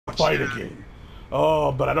fight again.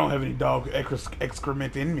 Oh, but I don't have any dog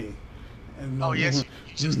excrement in me. And, Oh yes,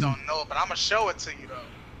 you just don't know it, but I'm gonna show it to you though.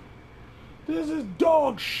 This is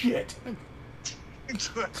dog shit. I'm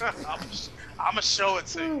gonna show it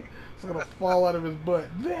to you. It's gonna fall out of his butt.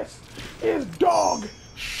 This is dog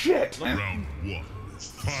shit. Round 1.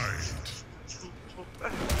 Fight.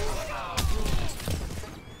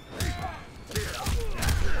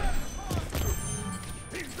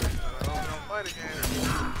 Fight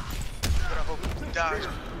again. But I hope you dodge the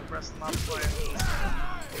rest of my plan.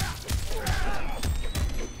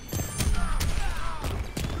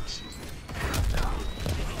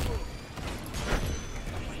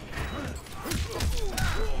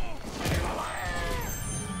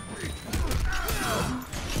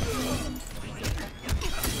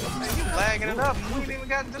 Man, you lagging it up. We ain't even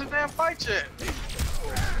gotten to the damn fight yet.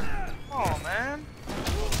 Come on, man.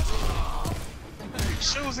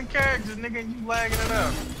 Choosing characters, nigga, and you lagging it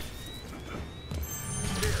up.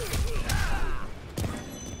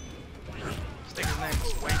 This nigga's name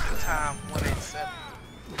is Wasting Time 187.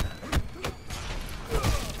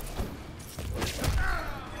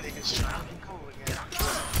 Niggas trying to be cool again.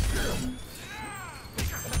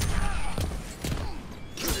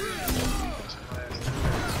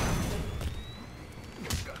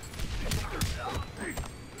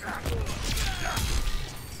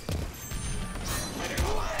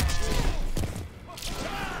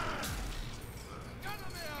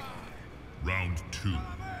 Round 2.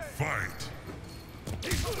 Fight.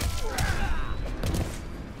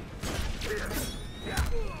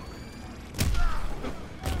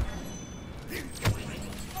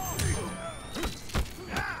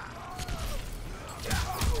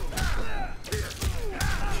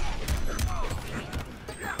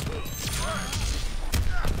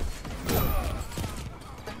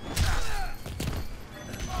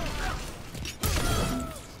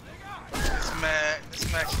 This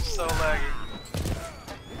match is so laggy.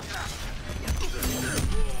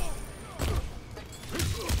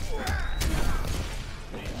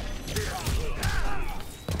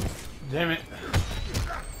 Damn it.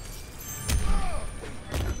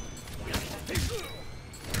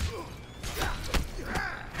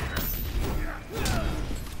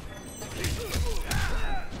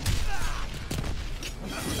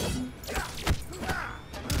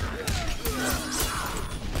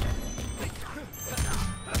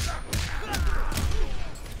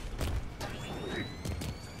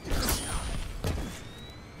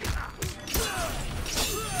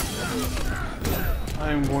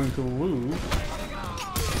 I am going to lose.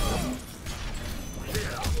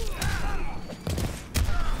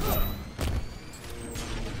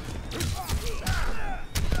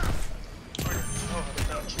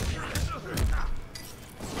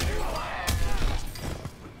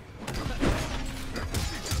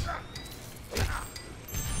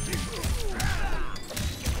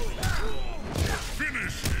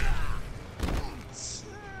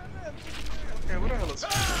 Okay, what the hell is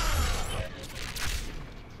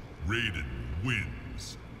Raiden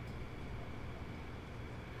wins.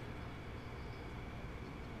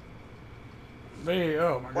 Hey,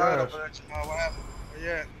 oh my Quiet gosh. over there, Jmann. What happened? Where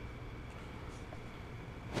you at?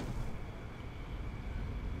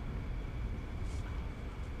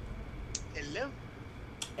 Hello?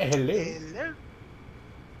 Hello. Hello?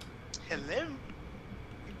 Hello?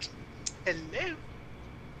 Hello?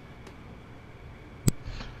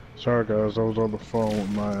 Sorry guys, I was on the phone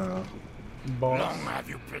with my Boss. Long have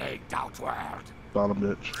you plagued Outworld? bottom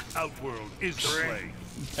bitch. Outworld is the play.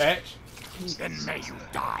 Patch. Then may you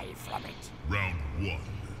die from it. Round 1.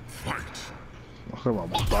 Fight. I said my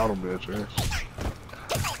bottom bitch, eh?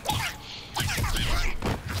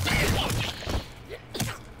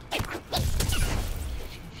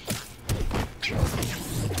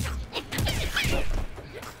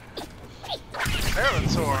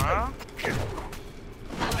 Venator, huh?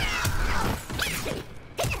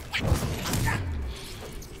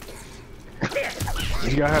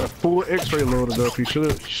 This guy had a full X-ray loaded up. He should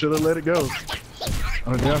have let it go.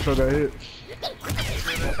 Oh, damn sure got hit.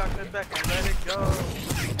 Should've tucked it back and let it go.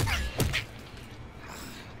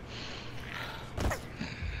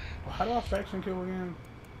 How do I faction kill again?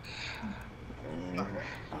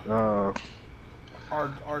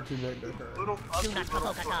 R2 back there. Little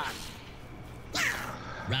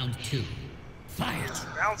Round 2. Fight.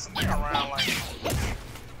 bouncing me around like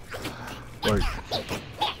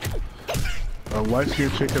A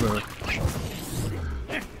light-skinned chick in a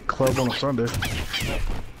club on a Sunday.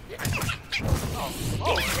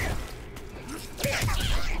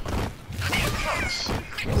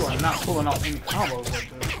 You are not pulling off any combos like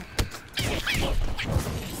that.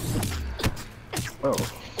 Oh.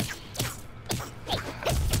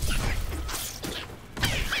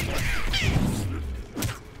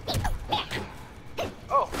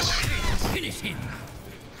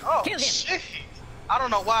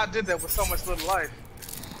 don't know why I did that with so much little life.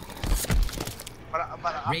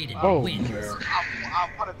 But Raiden Oh, wins. I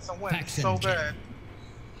wanted some wins Paxton so kill. bad.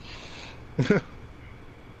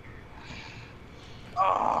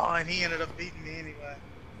 Oh, and he ended up beating me anyway.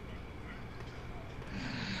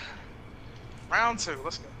 Round 2,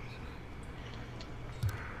 let's go.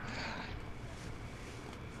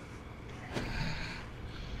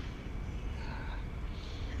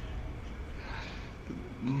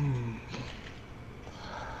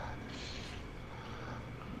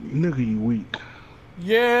 nigga, you weak.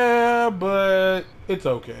 Yeah, but it's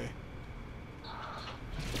okay. Are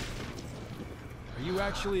you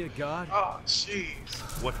actually a god? Oh,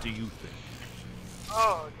 jeez. What do you think?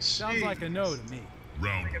 Oh, jeez. Sounds like a no to me.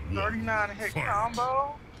 Round Like a 1. 39 hit Fight.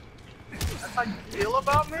 combo? That's how you feel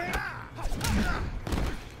about me?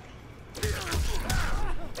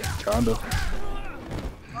 Kinda.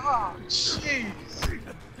 Oh, jeez.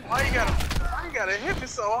 Why you gotta hit me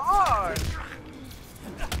so hard?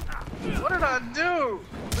 What did I do?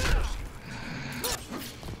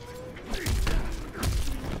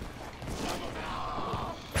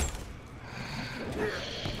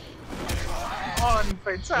 On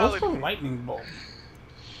What's fatality. the lightning bolt?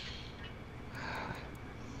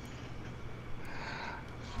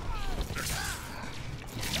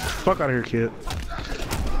 Fuck out of here, kid.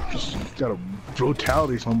 Just gotta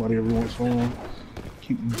brutality somebody every once in a while.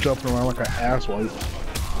 Keep jumping around like an asswipe.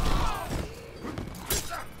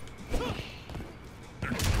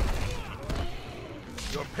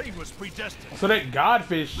 Your pain was predestined. So that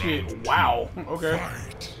godfish shit, wow. Okay.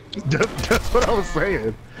 Fight. That's what I was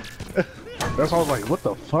saying. That's why I was like, what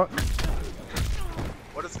the fuck?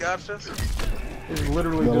 What is Godfist? It's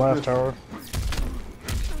literally The just last this- tower.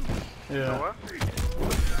 Yeah. What?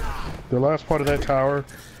 The last part of that tower,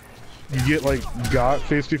 you get like God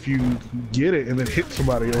fist if you get it and then hit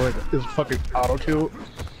somebody, like it's fucking auto kill.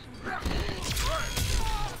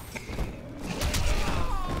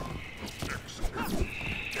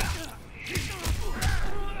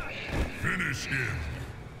 Finish him.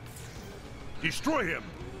 Destroy him.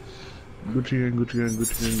 Gucci and Gucci and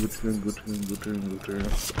Gucci and Gucci and Gucci and Gucci and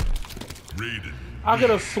Gucci. Raiden. I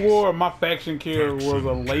could have swore my faction killer was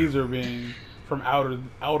a laser beam from out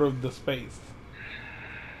of the space.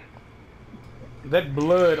 That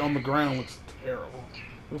blood on the ground looks terrible.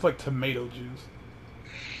 It looks like tomato juice.